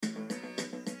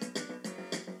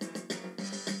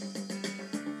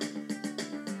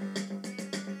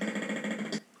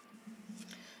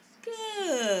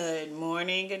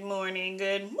good morning,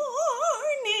 good morning.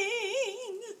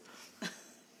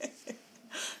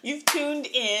 You've tuned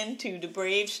in to the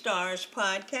Brave Stars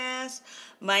podcast.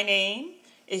 My name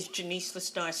is Janice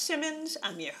LaStar Simmons.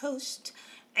 I'm your host,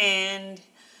 and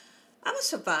I'm a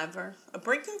survivor, a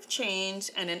breaker of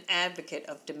chains, and an advocate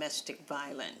of domestic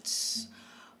violence.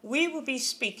 We will be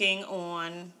speaking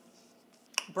on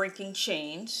breaking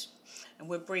chains, and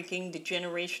we're breaking the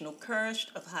generational curse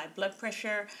of high blood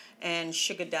pressure and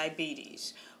sugar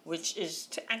diabetes, which is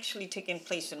actually taking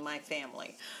place in my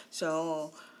family.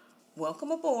 So, welcome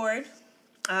aboard.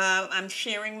 I'm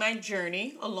sharing my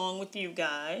journey along with you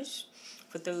guys,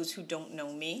 for those who don't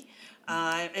know me.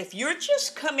 If you're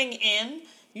just coming in,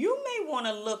 you may want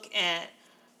to look at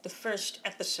the first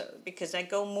episode because I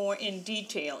go more in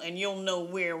detail and you'll know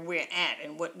where we're at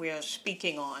and what we're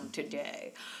speaking on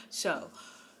today. So,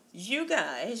 you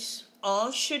guys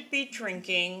all should be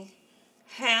drinking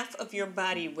half of your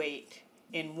body weight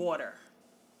in water.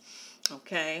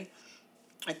 Okay?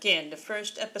 Again, the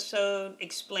first episode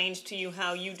explains to you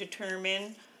how you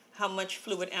determine how much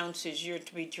fluid ounces you're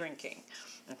to be drinking.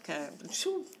 Okay?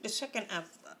 So the second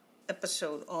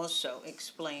episode also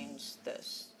explains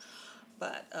this.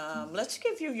 But let's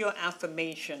give you your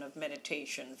affirmation of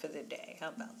meditation for the day. How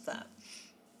about that?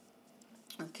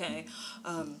 Okay.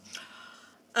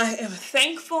 I am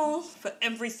thankful for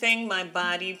everything my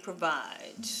body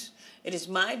provides. It is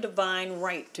my divine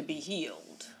right to be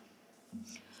healed.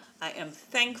 I am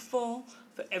thankful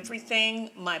for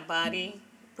everything my body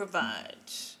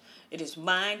provides. It is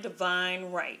my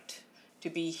divine right to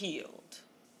be healed.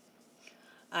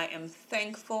 I am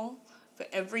thankful for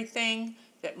everything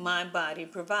that my body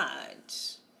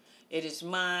provides. It is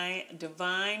my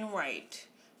divine right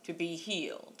to be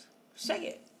healed. Say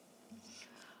it.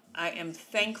 I am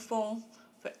thankful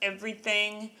for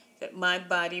everything that my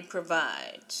body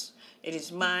provides. It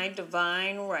is my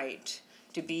divine right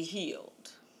to be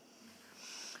healed.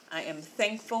 I am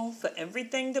thankful for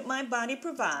everything that my body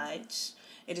provides.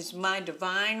 It is my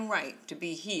divine right to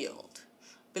be healed.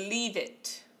 Believe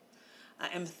it. I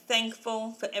am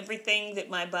thankful for everything that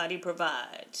my body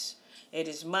provides. It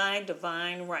is my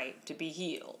divine right to be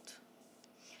healed.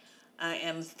 I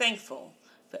am thankful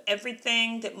for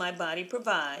everything that my body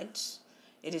provides.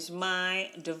 It is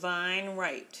my divine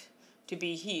right to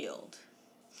be healed.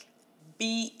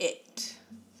 Be it.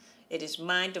 It is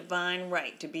my divine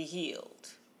right to be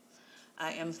healed.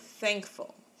 I am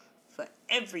thankful for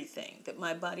everything that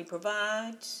my body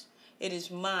provides. It is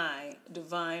my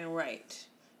divine right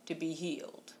to be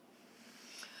healed.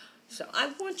 So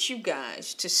I want you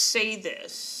guys to say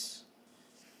this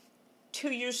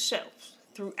to yourself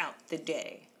throughout the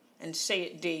day and say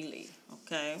it daily,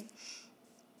 okay?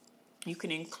 You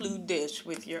can include this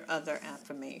with your other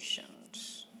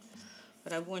affirmations.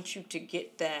 But I want you to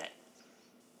get that,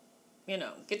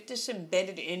 get this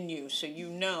embedded in you so you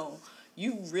know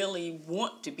you really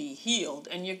want to be healed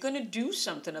and you're going to do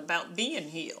something about being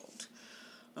healed,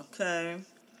 okay?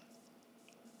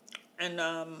 And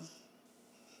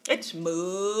it's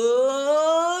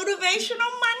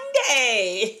Motivational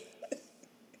Monday.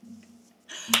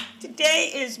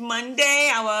 Today is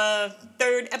Monday, our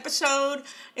third episode.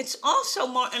 It's also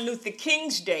Martin Luther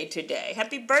King's Day today.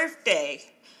 Happy birthday,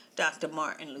 Dr.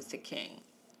 Martin Luther King.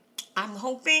 I'm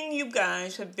hoping you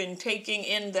guys have been taking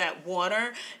in that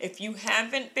water. If you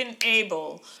haven't been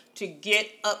able to get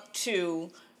up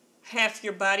to half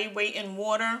your body weight in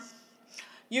water,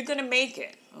 you're going to make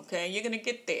it, okay? You're going to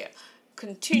get there.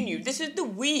 Continue. This is the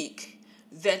week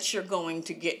that you're going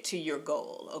to get to your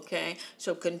goal, okay?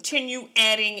 So continue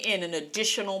adding in an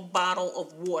additional bottle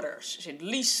of water, at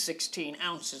least 16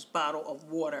 ounces bottle of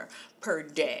water per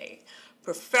day.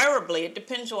 Preferably, it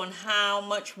depends on how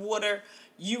much water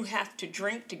you have to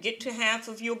drink to get to half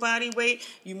of your body weight.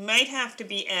 You might have to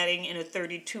be adding in a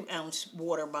 32-ounce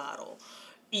water bottle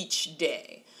each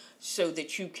day so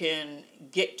that you can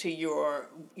get to your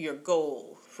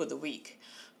goal for the week.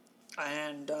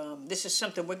 And this is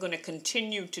something we're going to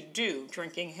continue to do,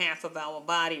 drinking half of our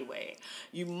body weight.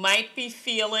 You might be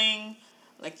feeling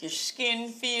like your skin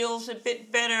feels a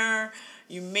bit better.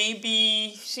 You may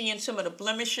be seeing some of the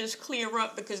blemishes clear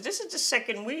up because this is the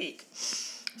second week.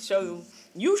 So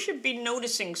you should be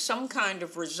noticing some kind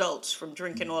of results from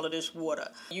drinking all of this water.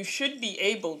 You should be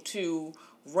able to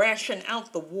ration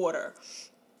out the water.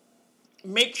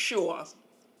 Make sure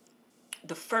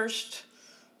the first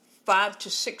 5 to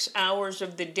 6 hours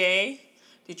of the day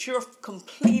that you're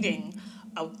completing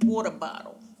a water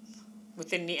bottle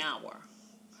within the hour.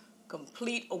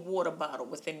 Complete a water bottle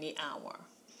within the hour.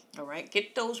 All right,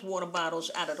 get those water bottles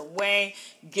out of the way.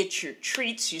 Get your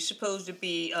treats. You're supposed to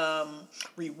be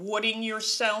rewarding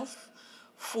yourself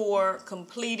for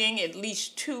completing at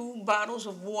least 2 bottles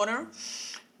of water.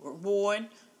 Reward.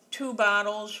 2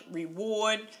 bottles,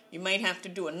 reward. You might have to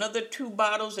do another 2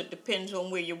 bottles. It depends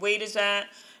on where your weight is at.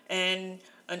 And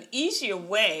an easier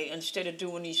way, instead of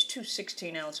doing these 2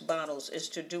 16-ounce bottles, is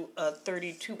to do a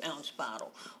 32-ounce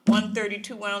bottle. 1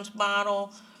 32-ounce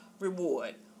bottle,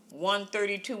 reward. 1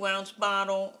 32-ounce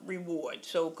bottle, reward.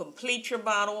 So complete your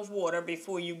bottle of water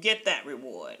before you get that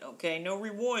reward, okay? No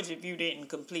rewards if you didn't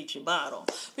complete your bottle.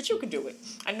 But you can do it.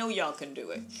 I know y'all can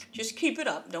do it. Just keep it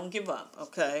up. Don't give up,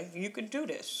 okay? You can do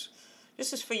this.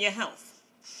 This is for your health.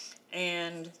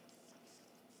 And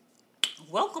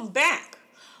welcome back.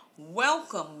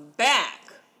 Welcome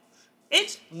back.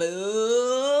 It's Motivational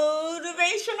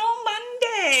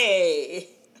Monday.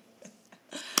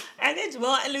 And it's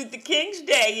Martin Luther King's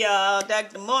Day, y'all.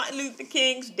 Dr. Martin Luther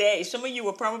King's Day. Some of you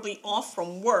are probably off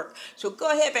from work. So go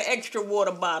ahead, have an extra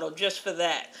water bottle just for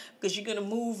that. Because you're going to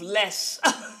move less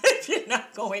if you're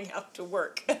not going out to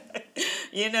work.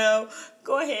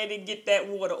 Go ahead and get that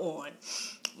water on.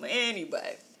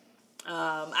 Anyway,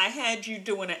 I had you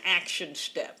doing an action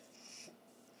step.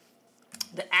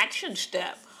 The action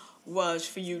step was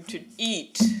for you to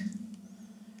eat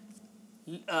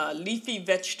leafy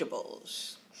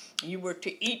vegetables. You were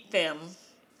to eat them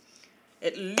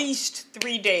at least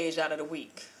 3 days out of the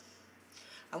week.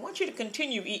 I want you to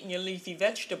continue eating your leafy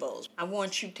vegetables. I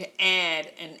want you to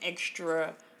add an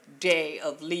extra day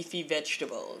of leafy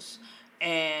vegetables.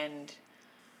 And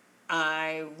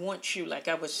I want you, like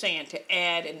I was saying, to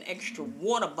add an extra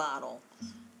water bottle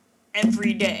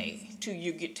every day till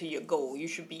you get to your goal. You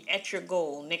should be at your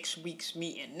goal next week's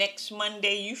meeting. Next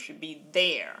Monday, you should be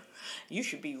there. You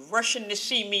should be rushing to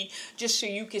see me just so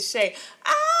you can say,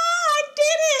 I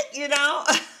did it,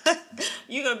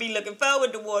 You're going to be looking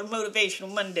forward toward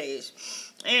Motivational Mondays.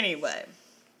 Anyway,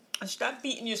 stop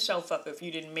beating yourself up if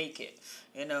you didn't make it.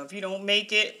 If you don't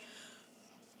make it,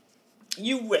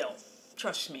 you will.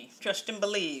 Trust me. Trust and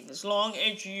believe. As long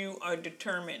as you are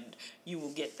determined, you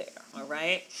will get there, all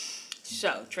right?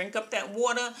 So, drink up that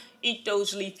water, eat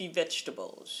those leafy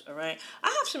vegetables, all right? I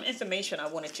have some information I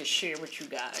wanted to share with you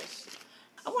guys.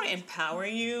 I want to empower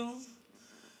you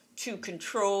to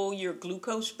control your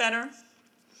glucose better.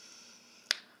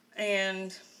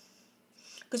 And,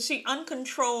 because see,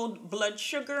 uncontrolled blood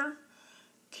sugar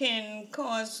can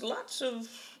cause lots of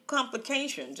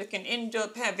complications. It can end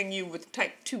up having you with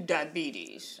type 2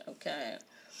 diabetes, okay?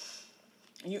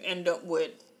 You end up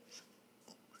with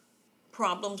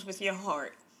problems with your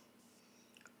heart,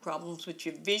 problems with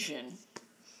your vision,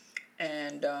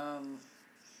 and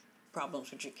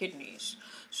problems with your kidneys.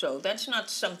 So that's not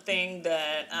something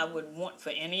that I would want for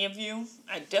any of you.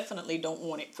 I definitely don't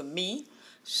want it for me.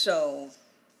 So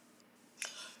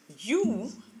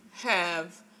you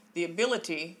have the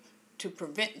ability to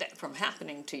prevent that from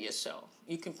happening to yourself.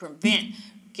 You can prevent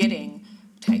getting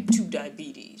type 2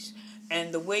 diabetes.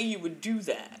 And the way you would do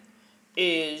that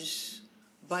is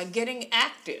by getting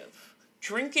active,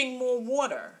 drinking more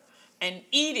water, and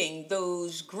eating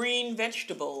those green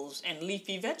vegetables and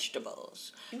leafy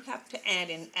vegetables. You have to add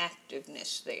in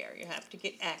activeness there. You have to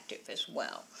get active as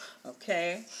well,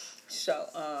 okay? So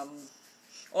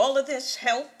all of this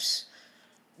helps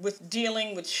with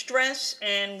dealing with stress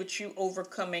and with you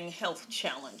overcoming health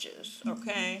challenges,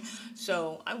 okay?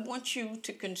 So I want you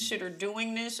to consider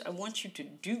doing this. I want you to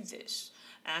do this,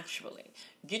 actually.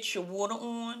 Get your water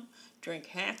on, drink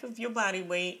half of your body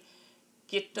weight,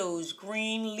 get those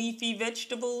green leafy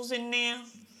vegetables in there.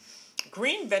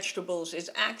 Green vegetables is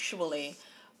actually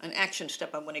an action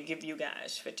step I want to give you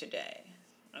guys for today.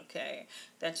 Okay,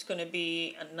 that's going to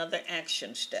be another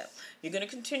action step. You're going to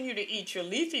continue to eat your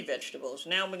leafy vegetables.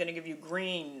 Now we're going to give you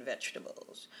green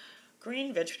vegetables.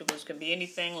 Green vegetables can be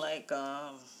anything like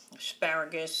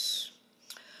asparagus,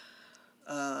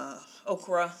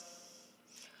 okra,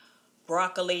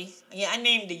 broccoli. Yeah, I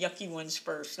named the yucky ones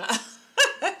first.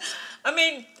 I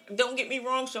mean, don't get me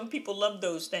wrong. Some people love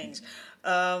those things.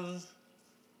 I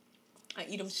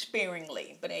eat them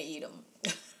sparingly, but I eat them.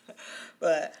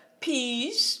 But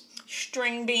peas,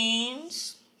 string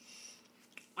beans,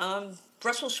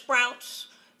 Brussels sprouts,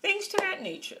 things to that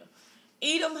nature.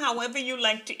 Eat them however you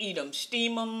like to eat them.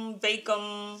 Steam them, bake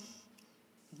them,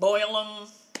 boil them,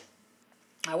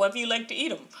 however you like to eat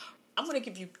them. I'm going to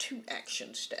give you 2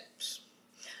 action steps.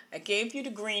 I gave you the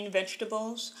green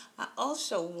vegetables. I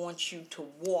also want you to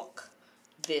walk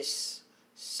this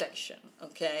section,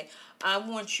 okay? I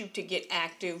want you to get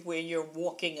active where you're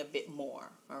walking a bit more,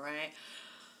 all right?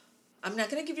 I'm not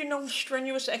going to give you no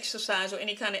strenuous exercise or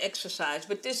any kind of exercise,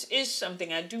 but this is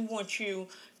something I do want you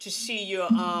to see your,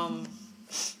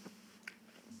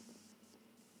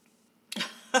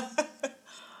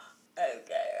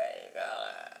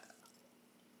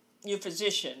 your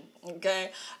physician,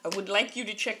 okay? I would like you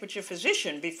to check with your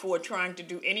physician before trying to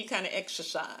do any kind of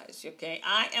exercise, okay?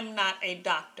 I am not a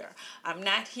doctor. I'm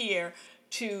not here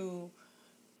to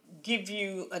give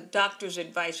you a doctor's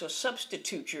advice or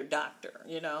substitute your doctor,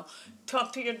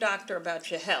 Talk to your doctor about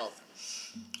your health.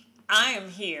 I am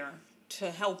here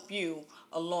to help you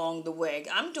along the way.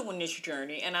 I'm doing this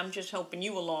journey, and I'm just helping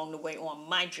you along the way on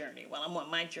my journey while I'm on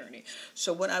my journey.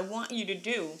 So what I want you to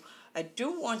do, I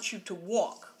do want you to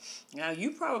walk. Now,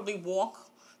 you probably walk.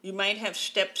 You might have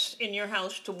steps in your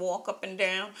house to walk up and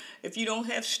down. If you don't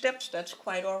have steps, that's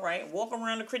quite all right. Walk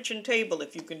around the kitchen table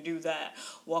if you can do that.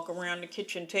 Walk around the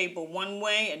kitchen table one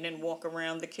way and then walk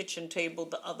around the kitchen table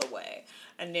the other way.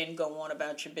 And then go on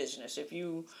about your business. If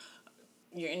you're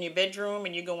in your bedroom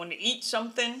and you're going to eat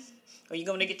something, or you're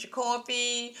going to get your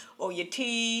coffee or your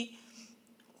tea,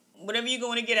 whatever you're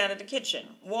going to get out of the kitchen,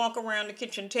 walk around the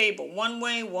kitchen table one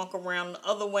way, walk around the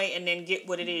other way, and then get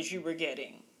what it is you were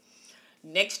getting.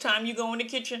 Next time you go in the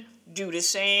kitchen, do the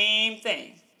same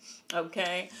thing,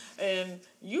 okay? And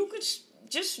you could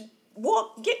just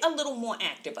walk, get a little more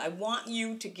active. I want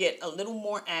you to get a little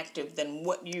more active than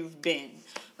what you've been,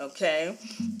 okay?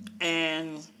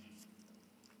 And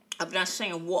I'm not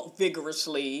saying walk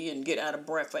vigorously and get out of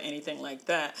breath or anything like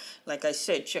that. Like I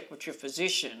said, check with your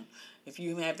physician. If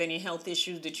you have any health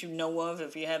issues that you know of,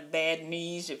 if you have bad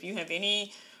knees, if you have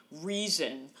any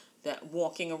reason that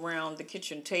walking around the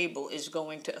kitchen table is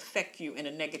going to affect you in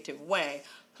a negative way,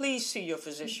 please see your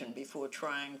physician before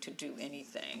trying to do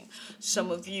anything. Some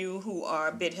of you who are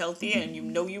a bit healthier and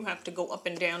you have to go up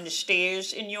and down the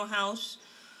stairs in your house,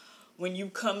 when you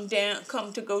come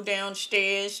to go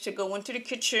downstairs to go into the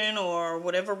kitchen or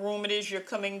whatever room it is you're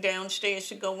coming downstairs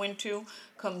to go into,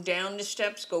 come down the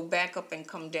steps, go back up and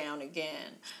come down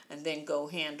again, and then go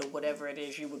handle whatever it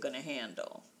is you were going to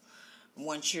handle.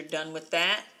 Once you're done with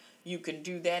that, you can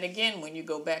do that again when you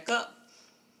go back up.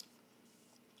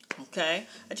 Okay?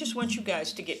 I just want you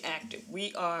guys to get active.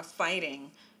 We are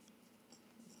fighting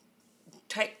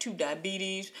type 2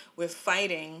 diabetes. We're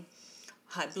fighting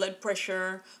high blood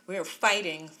pressure. We're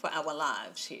fighting for our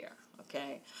lives here.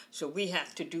 Okay? So we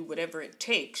have to do whatever it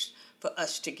takes for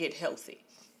us to get healthy.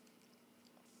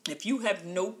 If you have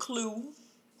no clue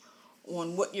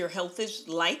on what your health is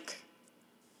like,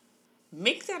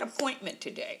 make that appointment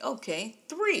today. Okay,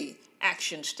 3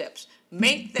 action steps.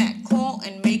 Make that call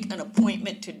and make an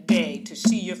appointment today to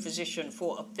see your physician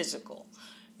for a physical.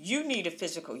 You need a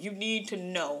physical. You need to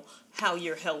know how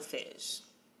your health is.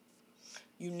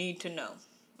 You need to know,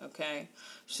 okay?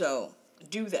 So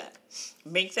do that.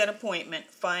 Make that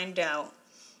appointment. Find out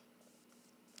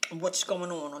what's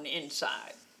going on the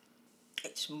inside.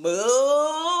 It's Motivational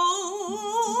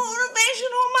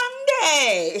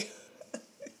Monday.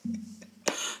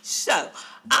 So,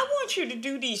 I want you to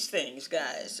do these things,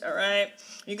 guys, all right?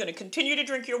 You're going to continue to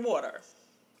drink your water.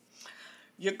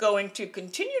 You're going to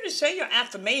continue to say your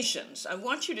affirmations. I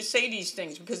want you to say these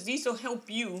things because these will help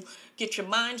you get your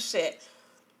mindset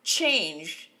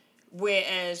changed,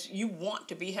 whereas you want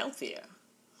to be healthier.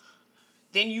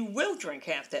 Then you will drink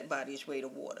half that body's weight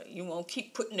of water. You won't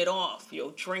keep putting it off.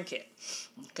 You'll drink it,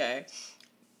 okay?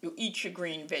 You'll eat your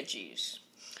green veggies.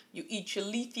 You eat your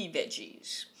leafy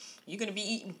veggies. You're going to be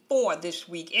eating 4 this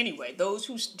week anyway. Those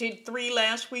who did 3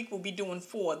 last week will be doing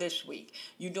 4 this week.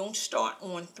 You don't start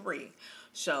on 3.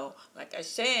 So, like I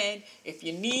said, if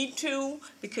you need to,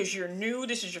 because you're new,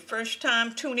 this is your first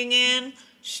time tuning in,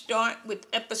 start with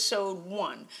episode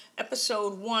 1.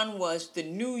 Episode 1 was the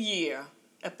New Year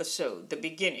episode, the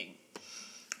beginning.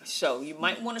 So, you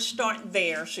might want to start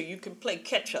there so you can play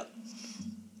catch up.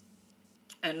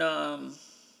 And,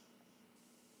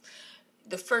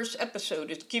 the first episode,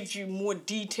 it gives you more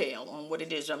detail on what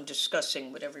it is I'm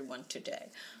discussing with everyone today.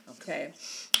 Okay,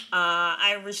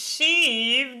 I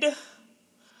received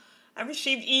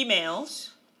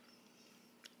emails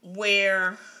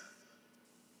where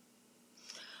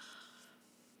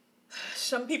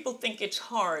some people think it's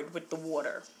hard with the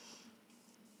water.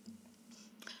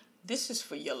 This is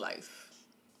for your life.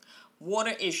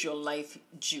 Water is your life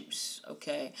juice.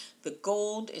 Okay, the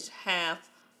gold is half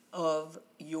of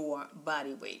your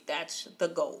body weight. That's the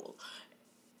goal.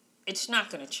 It's not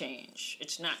going to change.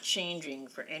 It's not changing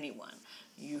for anyone.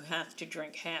 You have to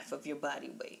drink half of your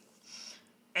body weight.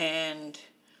 And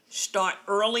start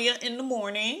earlier in the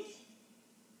morning.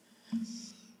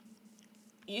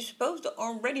 You're supposed to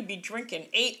already be drinking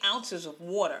 8 ounces of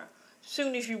water.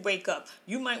 Soon as you wake up,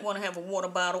 you might want to have a water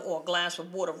bottle or a glass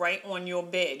of water right on your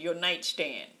bed, your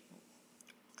nightstand.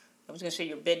 I was going to say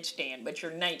your bedstand, but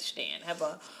your nightstand. Have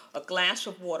a glass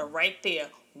of water right there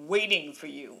waiting for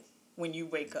you when you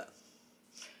wake up.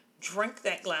 Drink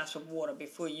that glass of water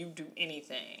before you do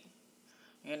anything.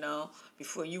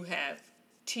 Before you have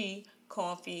tea,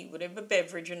 coffee, whatever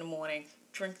beverage in the morning,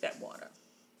 drink that water.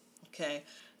 Okay?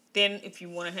 Then if you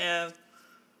want to have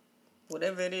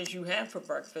whatever it is you have for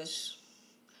breakfast,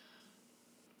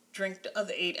 drink the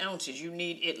other 8 ounces. You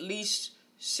need at least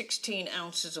 16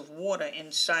 ounces of water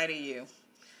inside of you.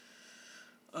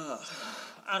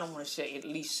 I don't want to say at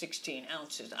least 16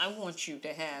 ounces. I want you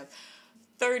to have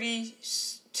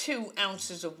 32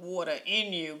 ounces of water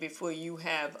in you before you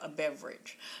have a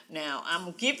beverage. Now,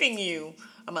 I'm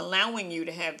allowing you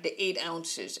to have the 8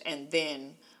 ounces and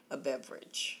then a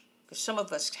beverage. Because some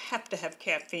of us have to have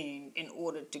caffeine in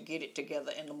order to get it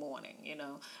together in the morning,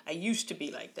 I used to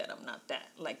be like that. I'm not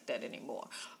like that anymore.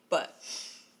 But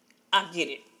I get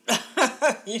it.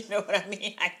 You know what I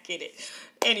mean? I get it.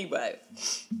 Anyway,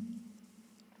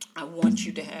 I want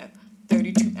you to have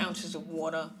 32 ounces of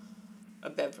water, a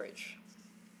beverage,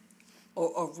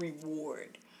 or a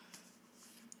reward.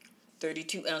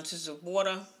 32 ounces of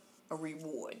water, a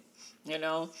reward,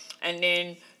 and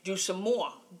then do some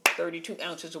more. 32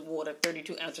 ounces of water,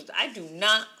 32 ounces. I do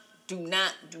not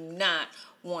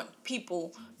want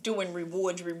people doing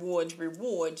rewards,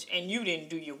 and you didn't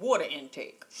do your water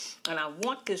intake. And I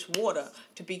want this water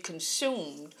to be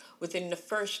consumed within the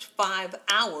first 5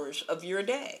 hours of your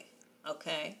day,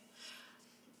 okay?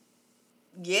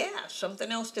 Yeah,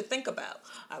 something else to think about.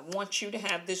 I want you to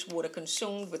have this water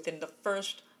consumed within the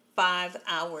first 5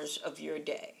 hours of your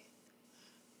day.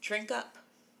 Drink up,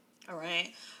 all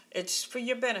right? It's for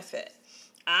your benefit.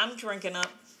 I'm drinking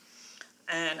up,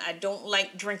 and I don't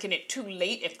like drinking it too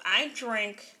late. If I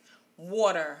drink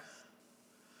water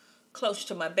close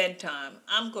to my bedtime,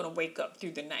 I'm going to wake up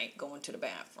through the night going to the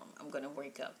bathroom. I'm going to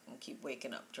wake up and keep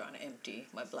waking up trying to empty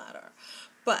my bladder.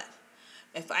 But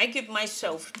if I give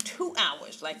myself 2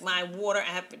 hours, like my water,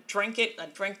 I have to drink it. I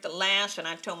drink the last, and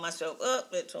I tell myself,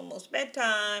 it's almost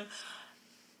bedtime.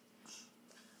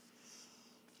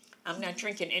 I'm not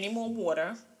drinking any more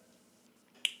water,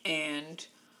 and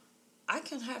I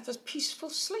can have a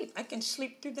peaceful sleep. I can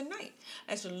sleep through the night.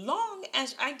 As long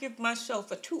as I give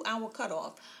myself a 2-hour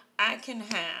cutoff, I can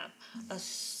have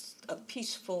a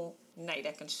peaceful night.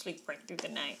 I can sleep right through the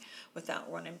night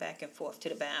without running back and forth to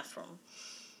the bathroom.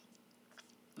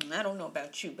 And I don't know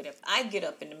about you, but if I get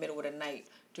up in the middle of the night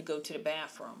to go to the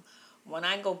bathroom, when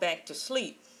I go back to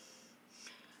sleep,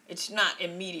 it's not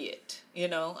immediate,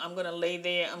 I'm going to lay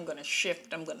there, I'm going to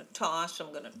shift, I'm going to toss,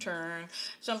 I'm going to turn.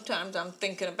 Sometimes I'm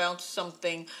thinking about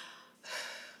something.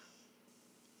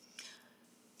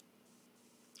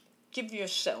 Give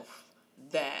yourself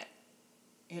that,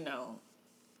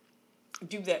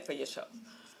 do that for yourself.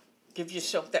 Give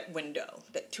yourself that window,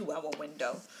 that 2-hour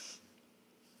window.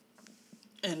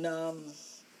 And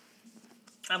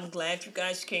I'm glad you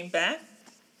guys came back.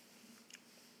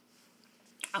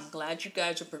 I'm glad you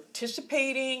guys are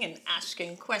participating and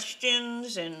asking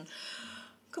questions and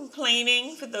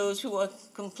complaining for those who are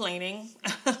complaining.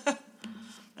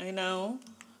 I know.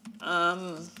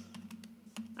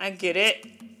 I get it.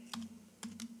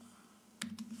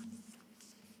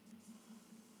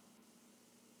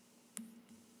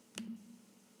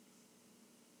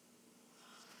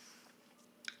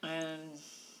 And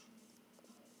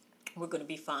we're going to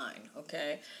be fine,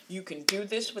 okay? You can do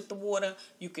this with the water.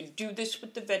 You can do this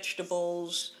with the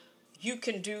vegetables. You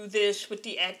can do this with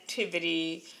the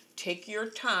activity. Take your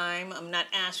time. I'm not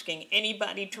asking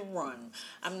anybody to run.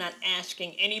 I'm not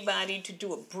asking anybody to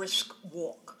do a brisk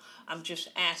walk. I'm just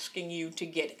asking you to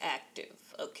get active,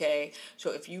 okay?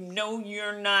 So if you know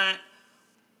you're not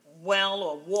well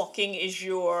or walking is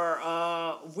your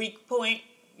weak point,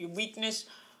 your weakness,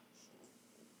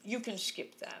 you can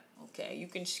skip that, okay? You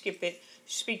can skip it.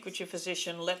 Speak with your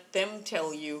physician. Let them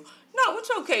tell you, no, it's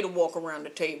okay to walk around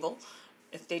the table.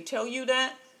 If they tell you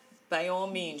that, by all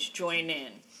means, join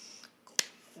in.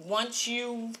 Once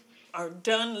you are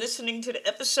done listening to the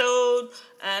episode,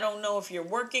 I don't know if you're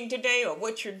working today or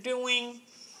what you're doing,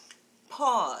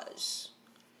 pause.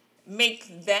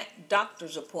 Make that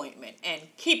doctor's appointment and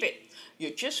keep it.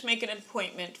 You're just making an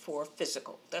appointment for a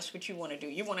physical. That's what you want to do.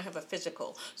 You want to have a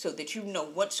physical so that you know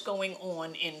what's going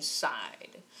on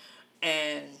inside.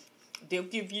 And they'll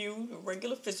give you a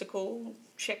regular physical,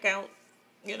 check out,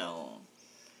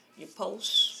 your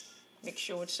pulse, make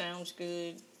sure it sounds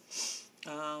good,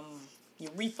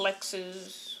 your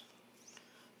reflexes,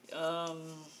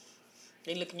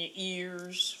 they look in your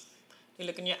ears, they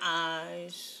look in your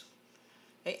eyes.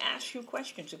 They ask you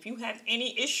questions. If you have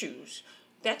any issues,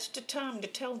 that's the time to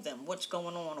tell them what's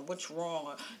going on or what's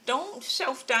wrong. Don't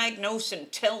self-diagnose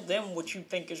and tell them what you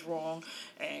think is wrong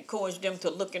and cause them to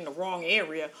look in the wrong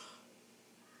area.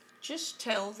 just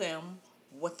tell them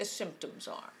what the symptoms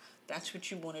are. That's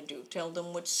what you want to do. Tell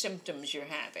them what symptoms you're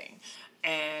having.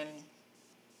 And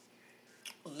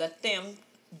let them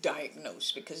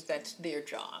diagnose, because that's their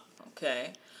job,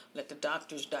 okay? Let the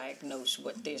doctors diagnose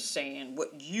what they're saying,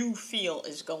 what you feel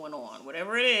is going on.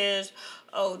 Whatever it is,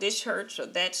 oh, this hurts, or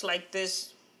that's like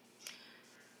this.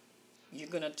 You're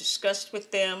going to discuss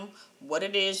with them what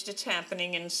it is that's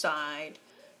happening inside,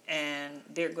 and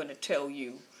they're going to tell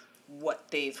you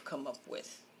what they've come up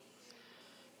with.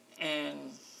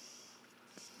 And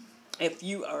if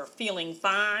you are feeling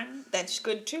fine, that's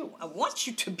good too. I want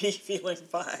you to be feeling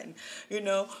fine,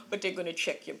 but they're going to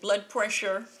check your blood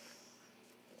pressure.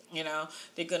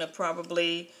 They're going to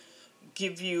probably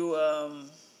give you, you're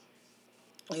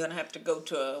going to have to go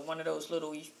to one of those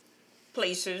little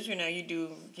places, you do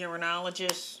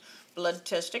urinologists, blood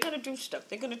tests. They're going to do stuff.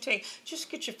 They're going to just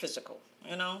get your physical,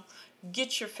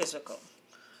 get your physical.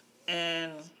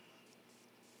 And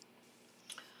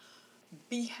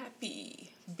be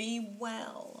happy, be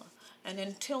well. And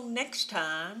until next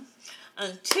time,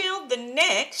 until the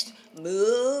next Motivational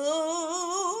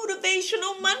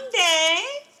Monday,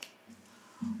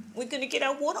 we're going to get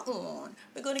our water on.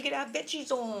 We're going to get our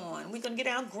veggies on. We're going to get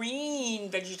our green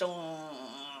veggies on.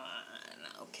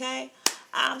 Okay?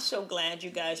 I'm so glad you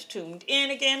guys tuned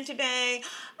in again today.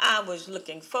 I was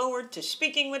looking forward to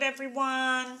speaking with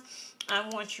everyone. I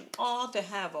want you all to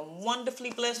have a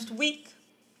wonderfully blessed week.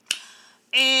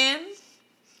 And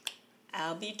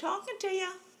I'll be talking to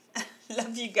you.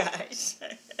 Love you guys.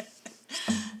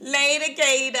 Later,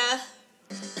 Gator.